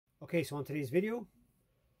Okay, so on today's video,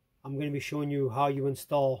 I'm going to be showing you how you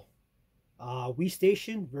install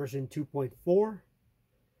Wiistation version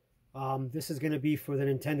 2.4. This is going to be for the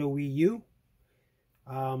Nintendo Wii U.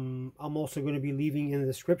 I'm also going to be leaving in the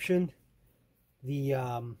description the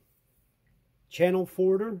channel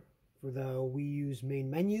folder for the Wii U's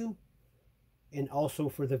main menu and also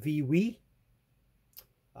for the Wii.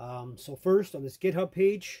 So first, on this GitHub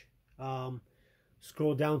page,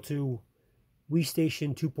 scroll down to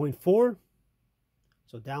Wiistation 2.4.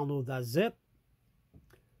 So download that zip.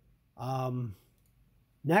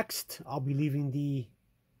 Next, I'll be leaving the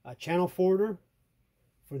channel folder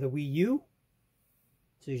for the Wii U.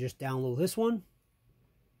 So you just download this one.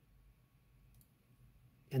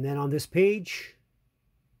 And then on this page,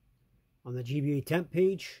 on the GBA temp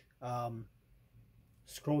page,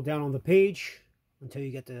 scroll down on the page until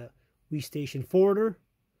you get the Wiistation folder.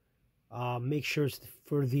 Make sure it's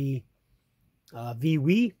for the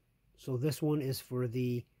Wii. So this one is for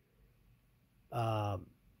the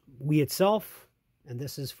Wii itself, and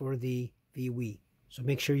this is for the Wii. So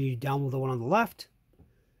make sure you download the one on the left.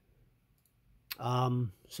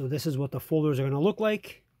 So this is what the folders are going to look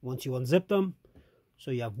like once you unzip them.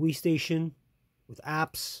 So you have Wiistation with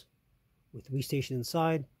apps, with Wiistation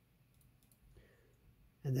inside,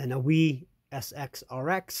 and then a Wii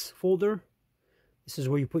SXRX folder. This is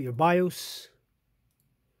where you put your BIOS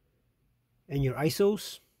and your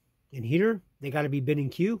ISOs. In here, they got to be bin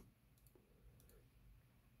and queue.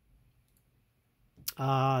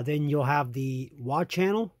 Then you'll have the WAD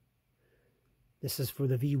channel. This is for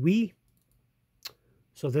the Wii.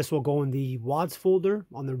 So this will go in the WADs folder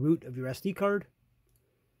on the root of your SD card.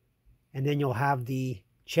 And then you'll have the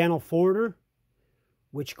channel folder,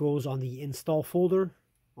 which goes on the install folder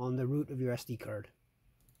on the root of your SD card.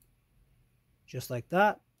 Just like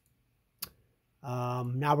that.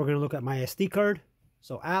 Now we're going to look at my SD card.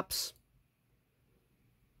 So apps,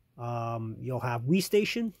 you'll have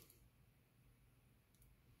Wiistation,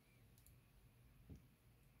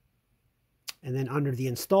 and then under the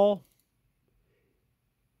install,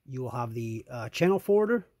 you will have the channel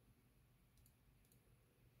folder,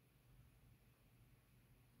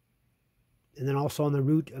 and then also on the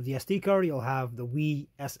root of the SD card, you'll have the Wii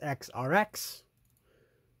SXRX.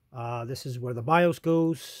 This is where the BIOS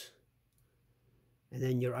goes, and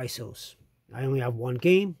then your ISOs. I only have one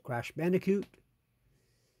game, Crash Bandicoot.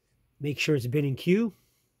 Make sure it's bin and queue.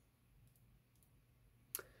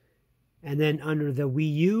 And then under the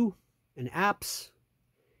Wii U and apps,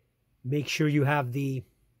 make sure you have the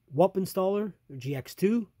WUP installer, or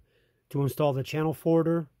GX2, to install the channel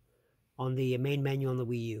folder on the main menu on the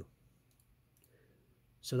Wii U.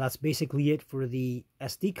 So that's basically it for the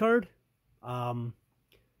SD card. Now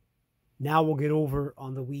we'll get over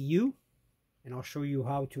on the Wii U, and I'll show you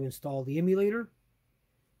how to install the emulator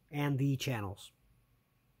and the channels.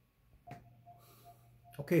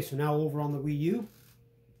 Okay, so now over on the Wii U,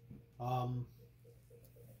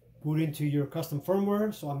 boot into your custom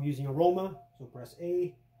firmware. So I'm using Aroma, so press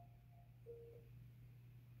A.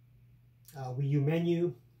 Wii U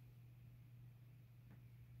menu.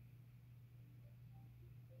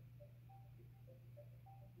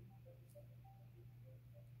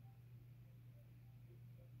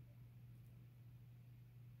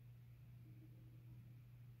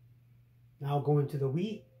 Now go into the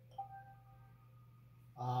Wii.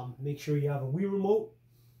 Make sure you have a Wii remote.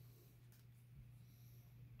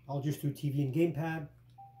 I'll just do TV and gamepad.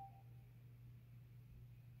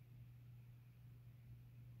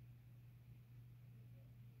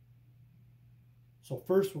 So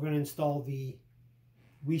first we're going to install the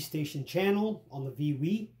Wiistation channel on the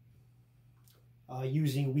Wii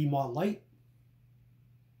using Wiimod Lite.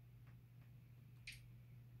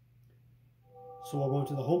 So we'll go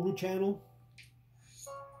into the homebrew channel,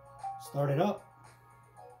 start it up.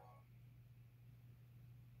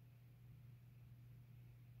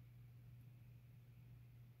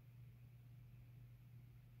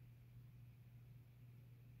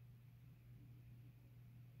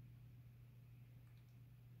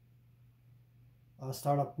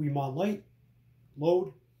 Start up Wiimod Lite,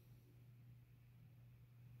 load.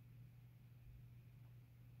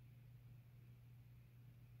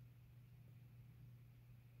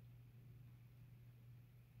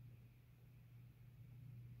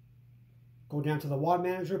 Go down to the WAD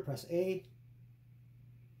manager, press A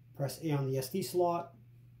on the SD slot,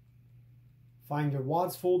 find your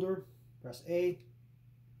WADs folder, press A,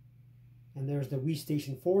 and there's the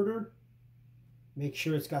Wiistation folder. Make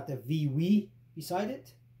sure it's got the Wii beside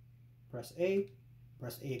it. Press A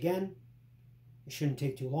again. It shouldn't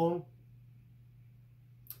take too long.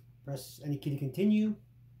 Press any key to continue.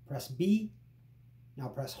 Press B. Now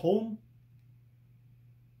press home.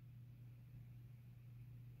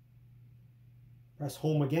 Press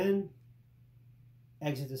home again.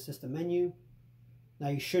 Exit the system menu. Now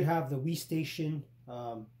you should have the Wiistation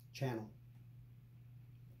channel.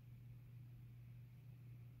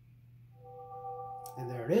 And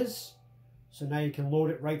there it is. So now you can load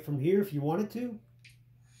it right from here if you wanted to.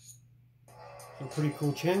 So pretty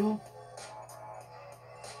cool channel.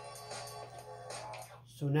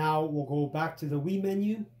 So now we'll go back to the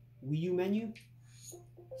Wii U menu.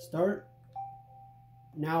 Start.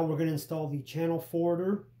 Now we're going to install the channel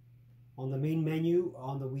forwarder on the main menu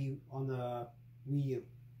on the Wii U.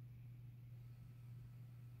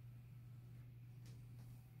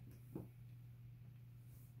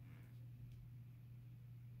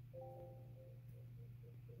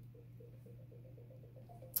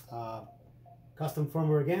 Custom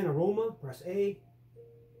firmware again, Aroma, press A.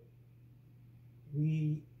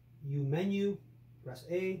 Wii U menu, press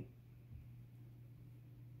A.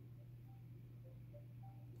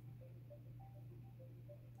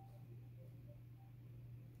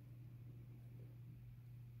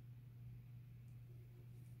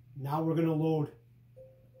 Now we're going to load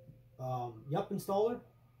Yup installer.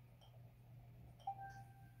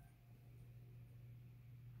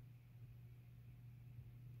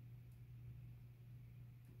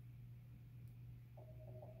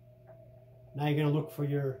 Now you're going to look for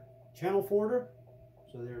your channel forwarder.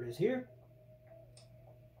 So there it is here.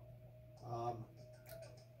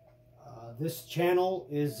 This channel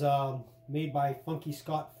is made by Funky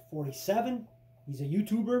Scott 47. He's a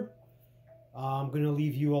YouTuber. I'm going to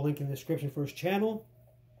leave you a link in the description for his channel.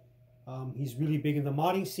 He's really big in the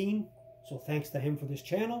modding scene, so thanks to him for this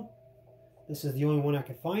channel. This is the only one I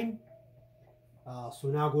could find. So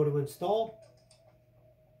now go to install.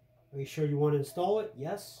 Are you sure you want to install it?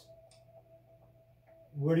 Yes.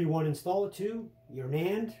 Where do you want to install it to? Your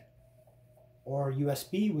NAND or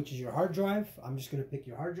USB, which is your hard drive. I'm just going to pick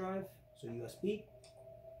your hard drive, so USB.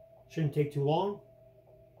 Shouldn't take too long.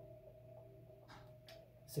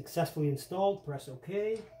 Successfully installed. Press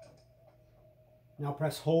OK. Now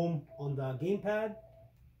press home on the gamepad.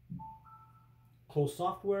 Close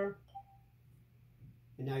software.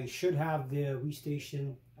 And now you should have the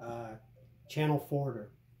Wiistation channel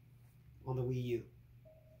forwarder on the Wii U.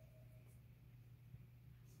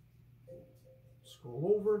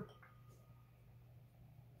 Scroll over.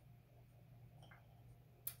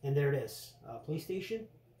 And there it is. PlayStation.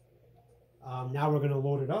 Now we're going to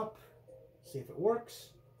load it up. See if it works.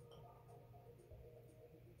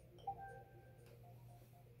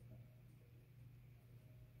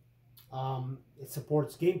 It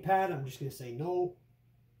supports gamepad. I'm just going to say no.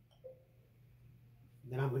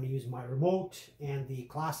 Then I'm going to use my remote and the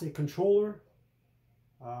classic controller,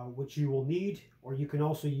 which you will need, or you can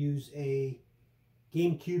also use a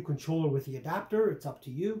GameCube controller with the adapter. It's up to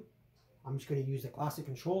you. I'm just going to use the classic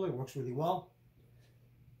controller. It works really well.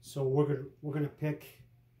 So we're going to pick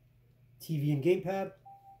TV and gamepad.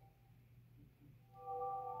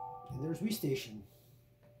 And there's Wiistation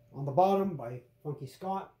on the bottom by Funky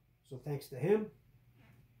Scott. So thanks to him.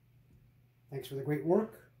 Thanks for the great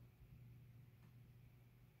work.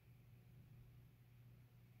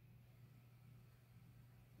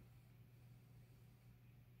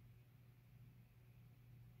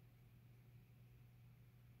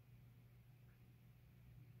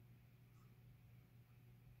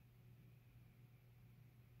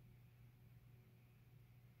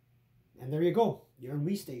 And there you go. You're in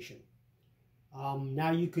Wiistation.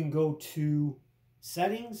 Now you can go to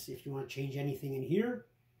settings if you want to change anything in here.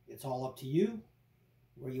 It's all up to you.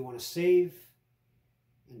 Where you want to save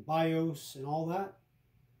and BIOS and all that.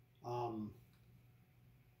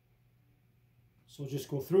 So just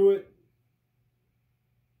go through it.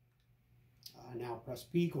 Now press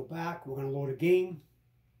B, go back. We're going to load a game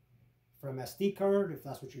from SD card if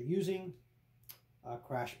that's what you're using.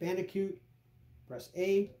 Crash Bandicoot. Press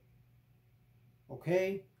A.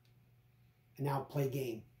 Okay. And now play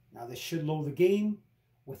game. Now this should load the game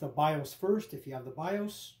with a BIOS first if you have the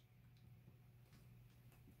BIOS.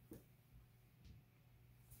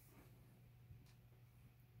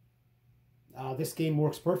 This game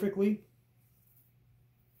works perfectly.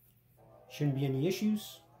 Shouldn't be any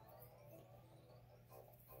issues.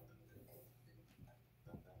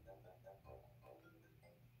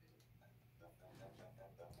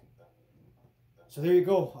 So there you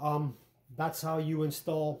go. That's how you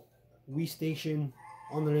install Wiistation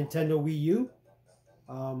on the Nintendo Wii U.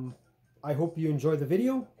 I hope you enjoyed the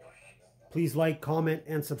video. Please like, comment,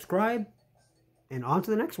 and subscribe. And on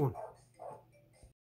to the next one.